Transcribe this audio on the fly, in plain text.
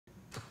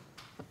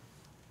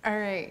All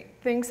right,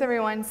 thanks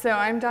everyone. So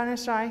I'm Donna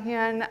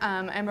Shawhan.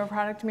 I'm a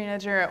product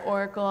manager at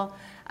Oracle.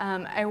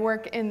 I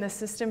work in the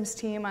systems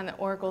team on the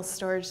Oracle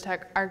Storage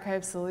Tech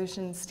Archive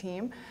Solutions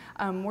team,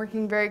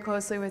 working very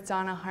closely with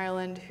Donna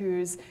Harland,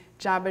 whose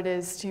job it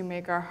is to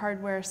make our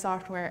hardware,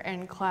 software,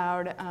 and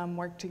cloud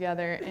work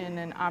together in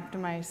an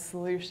optimized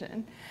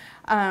solution.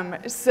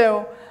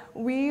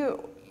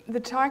 The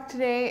talk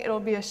today,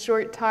 it'll be a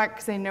short talk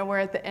because I know we're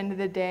at the end of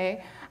the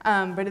day,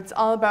 but it's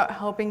all about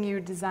helping you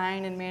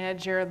design and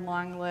manage your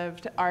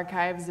long-lived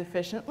archives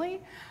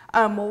efficiently.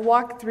 We'll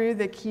walk through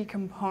the key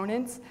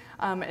components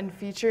and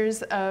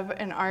features of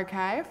an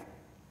archive.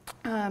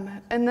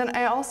 And then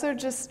I also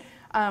just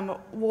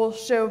will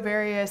show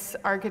various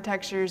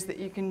architectures that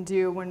you can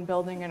do when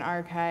building an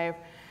archive.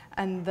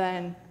 And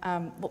then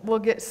we'll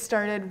get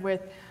started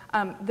with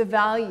the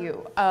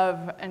value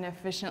of an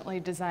efficiently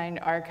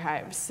designed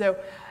archive. So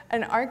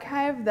an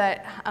archive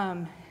that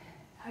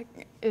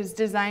is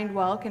designed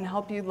well can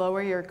help you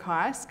lower your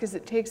costs because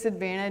it takes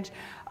advantage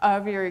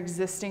of your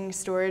existing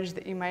storage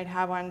that you might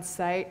have on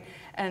site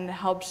and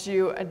helps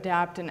you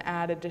adapt and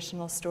add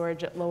additional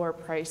storage at lower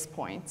price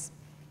points.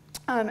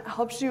 It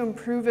helps you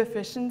improve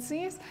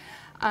efficiencies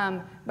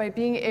by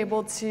being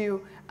able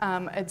to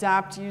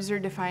adapt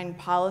user-defined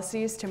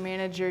policies to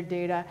manage your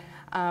data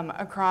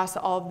across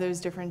all of those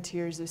different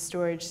tiers of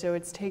storage. So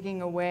it's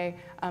taking away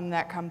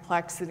that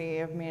complexity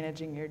of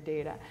managing your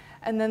data.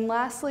 And then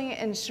lastly,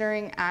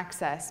 ensuring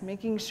access,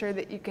 making sure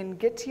that you can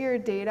get to your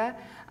data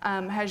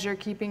as you're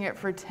keeping it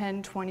for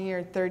 10, 20,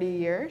 or 30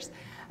 years.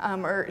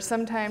 Or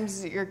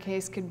sometimes your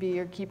case could be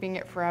you're keeping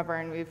it forever,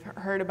 and we've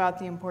heard about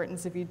the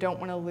importance if you don't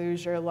want to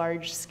lose your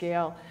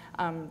large-scale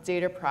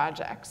data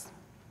projects.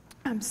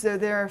 So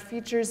there are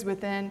features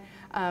within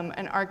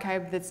an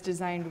archive that's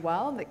designed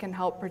well that can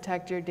help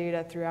protect your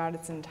data throughout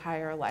its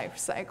entire life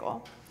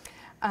cycle.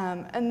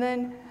 And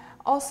then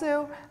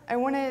also, I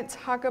want to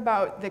talk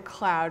about the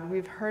cloud.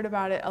 We've heard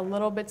about it a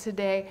little bit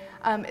today.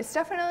 It's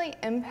definitely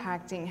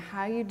impacting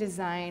how you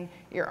design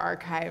your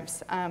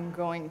archives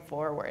going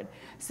forward.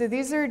 So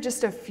these are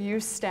just a few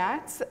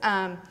stats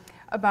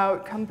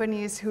about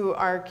companies who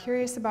are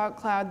curious about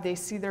cloud. They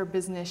see their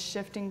business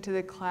shifting to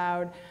the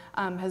cloud,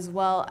 as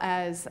well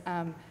as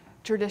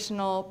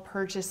traditional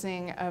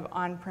purchasing of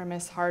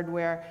on-premise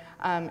hardware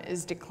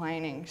is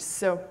declining.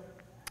 So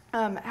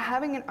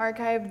having an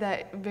archive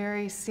that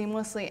very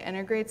seamlessly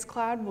integrates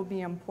cloud will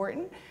be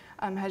important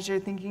as you're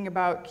thinking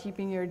about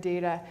keeping your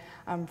data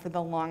for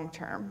the long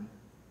term.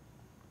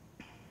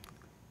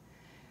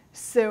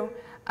 So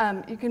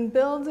you can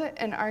build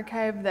an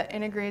archive that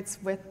integrates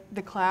with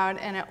the cloud,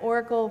 and at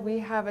Oracle we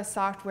have a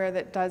software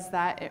that does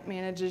that. It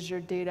manages your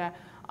data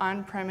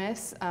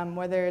on-premise,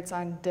 whether it's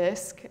on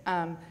disk,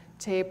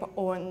 tape,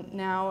 or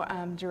now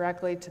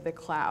directly to the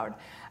cloud.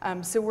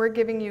 So we're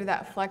giving you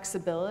that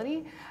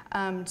flexibility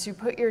to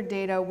put your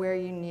data where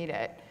you need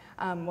it,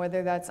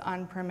 whether that's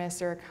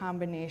on-premise or a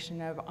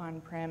combination of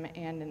on-prem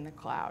and in the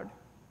cloud.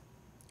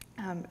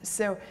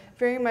 So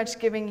very much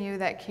giving you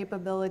that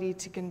capability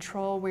to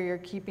control where you're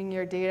keeping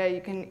your data.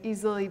 You can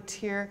easily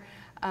tier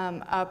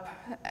up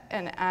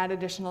and add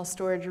additional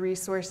storage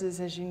resources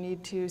as you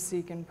need to, so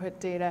you can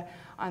put data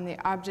on the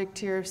object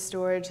tier of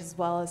storage as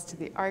well as to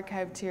the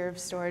archive tier of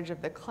storage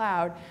of the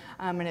cloud,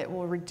 and it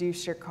will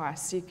reduce your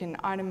costs. So you can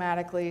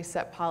automatically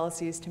set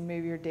policies to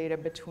move your data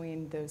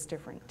between those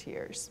different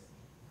tiers.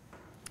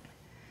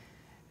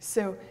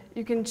 So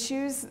you can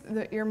choose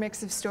your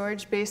mix of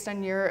storage based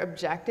on your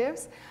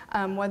objectives.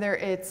 Whether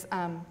it's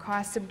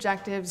cost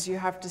objectives, you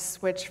have to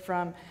switch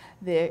from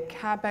the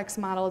CapEx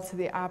model to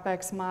the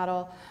OpEx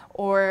model,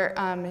 or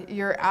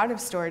you're out of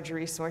storage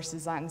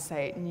resources on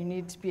site and you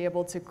need to be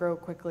able to grow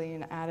quickly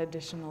and add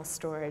additional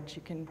storage.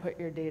 You can put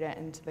your data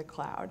into the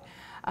cloud.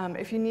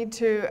 If you need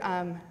to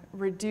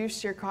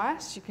reduce your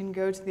costs, you can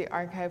go to the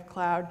archive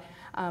cloud,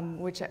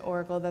 which at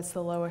Oracle, that's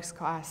the lowest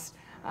cost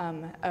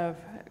of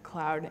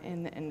cloud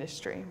in the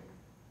industry.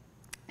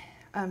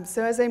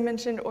 So as I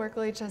mentioned,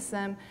 Oracle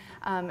HSM,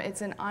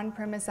 it's an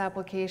on-premise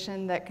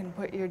application that can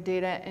put your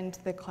data into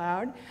the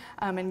cloud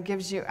and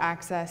gives you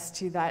access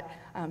to that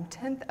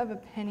 1/10 of a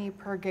penny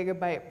per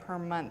gigabyte per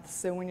month.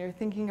 So when you're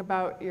thinking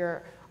about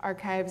your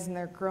archives and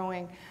they're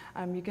growing,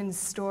 you can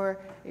store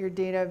your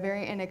data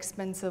very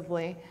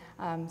inexpensively.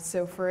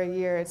 So for a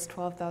year, it's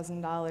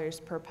 $12,000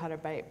 per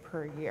petabyte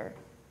per year.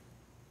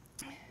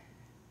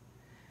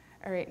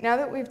 All right, now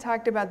that we've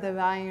talked about the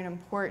value and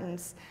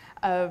importance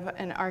of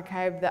an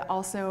archive that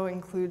also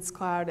includes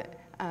cloud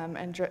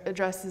and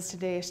addresses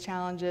today's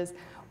challenges,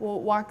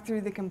 we'll walk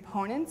through the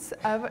components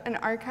of an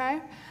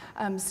archive.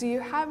 So you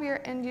have your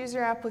end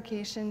user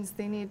applications.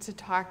 They need to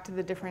talk to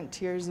the different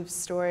tiers of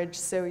storage.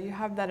 So you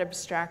have that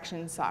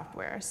abstraction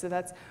software. So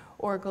that's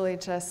Oracle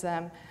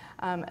HSM.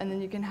 And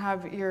then you can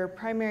have your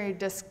primary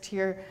disk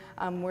tier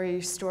where you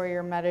store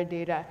your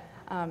metadata.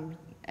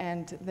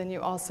 And then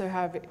you also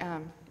have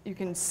you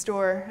can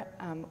store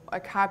a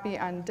copy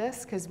on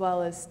disk as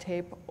well as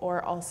tape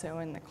or also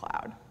in the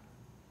cloud.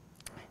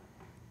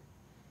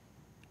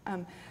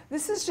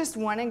 This is just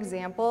one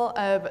example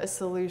of a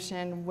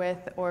solution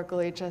with Oracle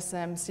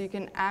HSM. So you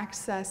can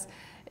access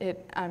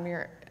it,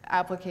 your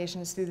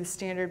applications through the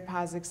standard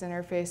POSIX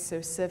interface, so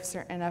CIFS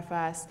or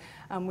NFS.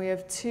 We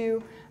have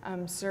two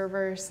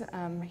servers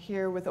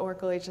here with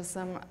Oracle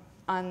HSM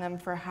on them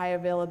for high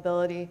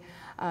availability,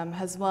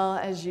 as well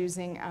as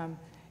using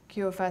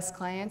QFS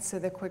clients, so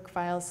the quick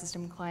file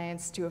system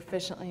clients, to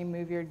efficiently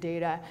move your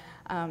data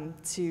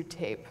to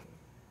tape.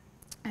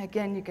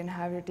 Again, you can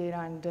have your data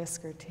on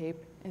disk or tape,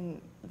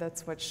 and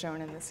that's what's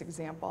shown in this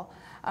example.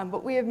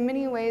 But we have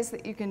many ways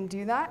that you can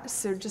do that.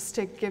 So just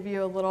to give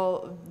you a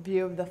little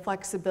view of the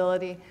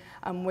flexibility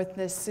with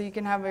this, so you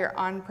can have your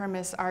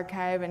on-premise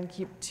archive and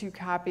keep 2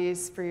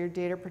 copies for your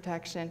data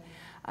protection.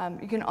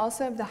 You can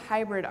also have the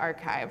hybrid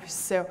archive.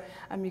 So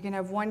you can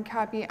have 1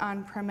 copy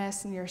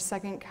on-premise and your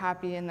 2nd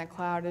copy in the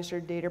cloud as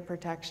your data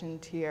protection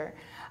tier.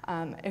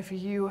 If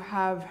you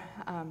have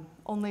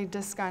only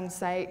disk on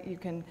site, you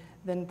can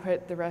then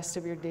put the rest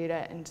of your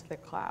data into the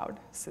cloud,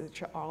 so that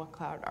you're all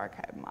cloud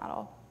archive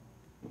model.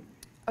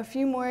 A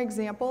few more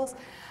examples.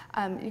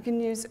 You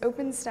can use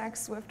OpenStack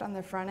Swift on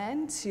the front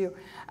end to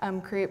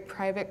create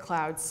private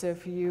clouds. So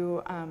if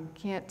you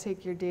can't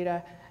take your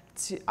data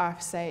to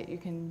offsite, you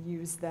can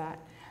use that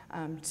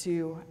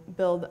to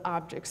build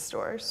object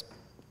stores.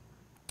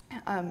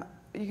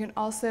 You can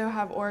also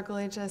have Oracle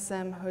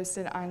HSM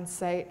hosted on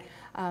site,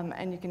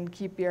 and you can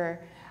keep your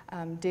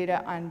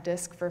data on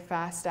disk for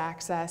fast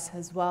access,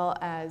 as well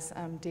as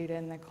data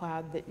in the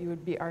cloud that you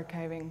would be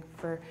archiving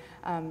for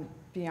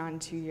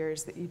beyond 2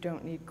 years that you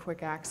don't need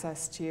quick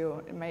access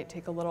to. It might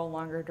take a little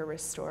longer to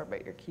restore,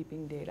 but you're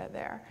keeping data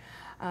there.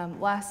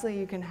 Lastly,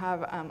 you can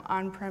have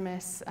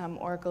on-premise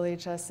Oracle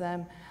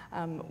HSM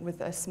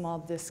with a small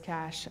disk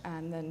cache,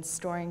 and then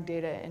storing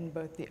data in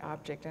both the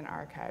object and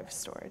archive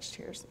storage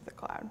tiers of the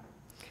cloud.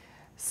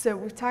 So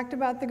we've talked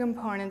about the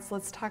components.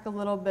 Let's talk a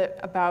little bit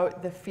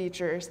about the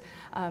features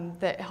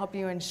that help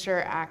you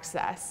ensure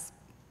access.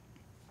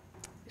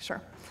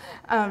 Sure.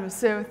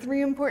 So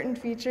 3 important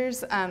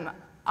features.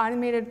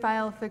 Automated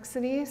file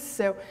fixity.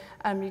 So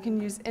you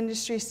can use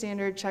industry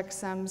standard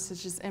checksums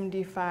such as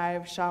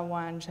MD5,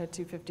 Shawhan,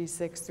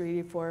 SHA-256,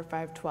 384,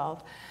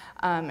 512.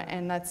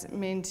 And that's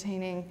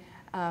maintaining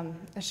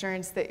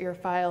assurance that your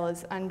file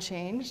is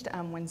unchanged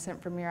when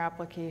sent from your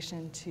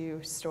application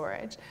to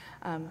storage.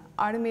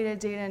 Automated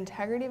data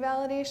integrity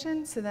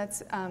validation, so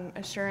that's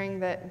assuring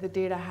that the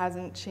data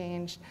hasn't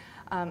changed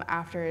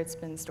after it's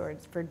been stored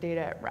for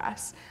data at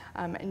rest.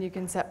 And you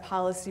can set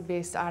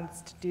policy-based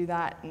audits to do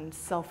that and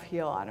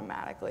self-heal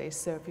automatically.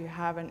 So if you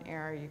have an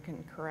error, you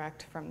can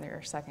correct from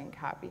your 2nd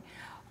copy.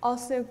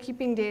 Also,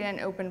 keeping data in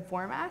open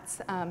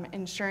formats,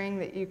 ensuring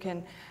that you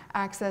can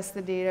access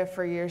the data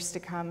for years to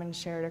come and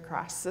share it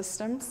across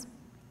systems.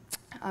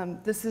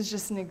 This is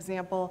just an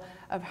example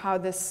of how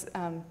this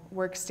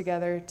works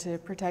together to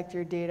protect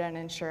your data and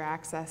ensure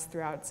access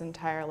throughout its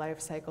entire life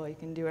cycle. You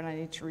can do it on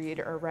each read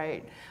or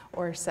write,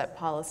 or set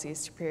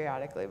policies to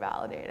periodically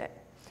validate it.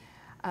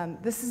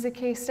 This is a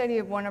case study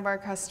of one of our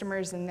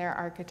customers and their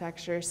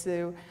architecture.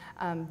 So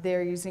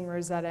they're using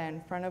Rosetta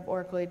in front of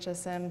Oracle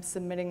HSM,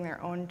 submitting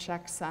their own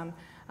checksum,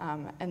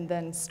 and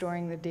then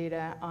storing the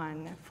data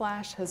on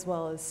Flash, as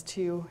well as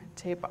 2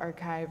 tape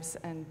archives,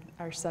 and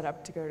are set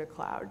up to go to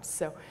cloud.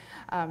 So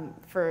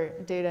for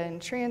data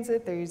in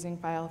transit, they're using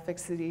file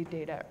fixity,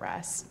 data at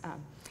rest,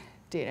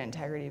 data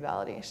integrity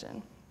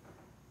validation.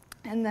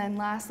 And then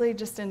lastly,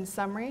 just in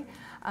summary,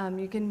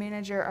 you can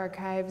manage your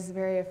archives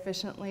very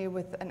efficiently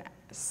with a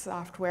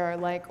software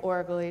like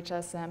Oracle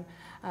HSM.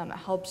 It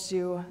helps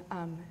you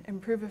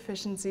improve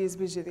efficiencies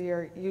with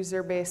your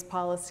user-based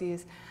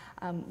policies,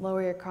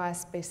 lower your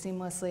costs by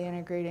seamlessly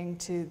integrating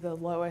to the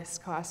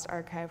lowest cost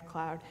archive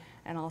cloud,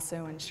 and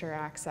also ensure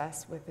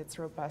access with its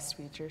robust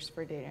features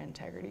for data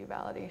integrity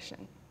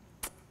validation.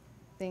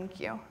 Thank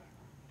you.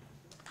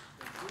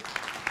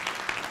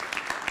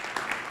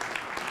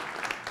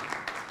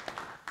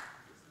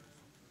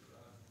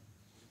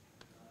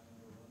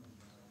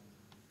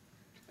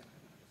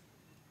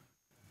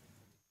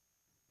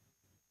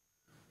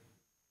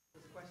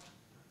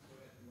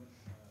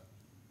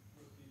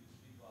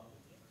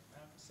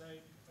 So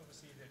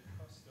obviously the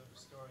cost of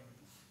storing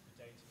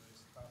the data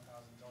is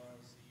 $12,000 a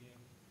year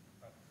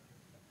per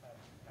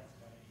petabyte a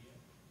year.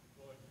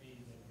 What would be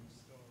the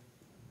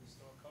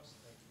restore cost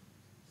to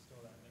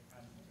store that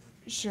and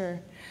retrieve? Sure.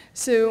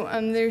 So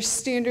there's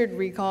standard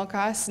recall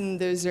costs, and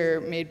those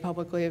are made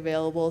publicly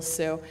available.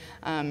 So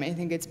I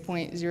think it's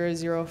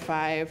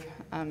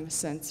 0.005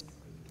 cents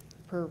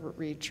per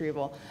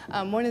retrieval.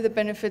 One of the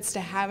benefits to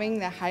having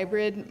the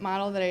hybrid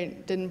model that I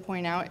didn't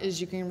point out is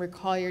you can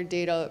recall your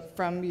data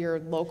from your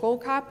local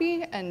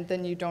copy, and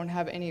then you don't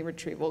have any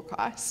retrieval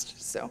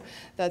cost. So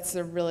that's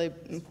a really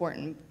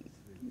important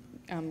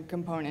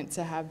component,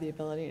 to have the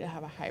ability to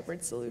have a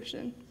hybrid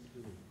solution.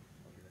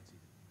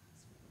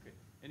 Okay,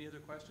 any other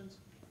questions?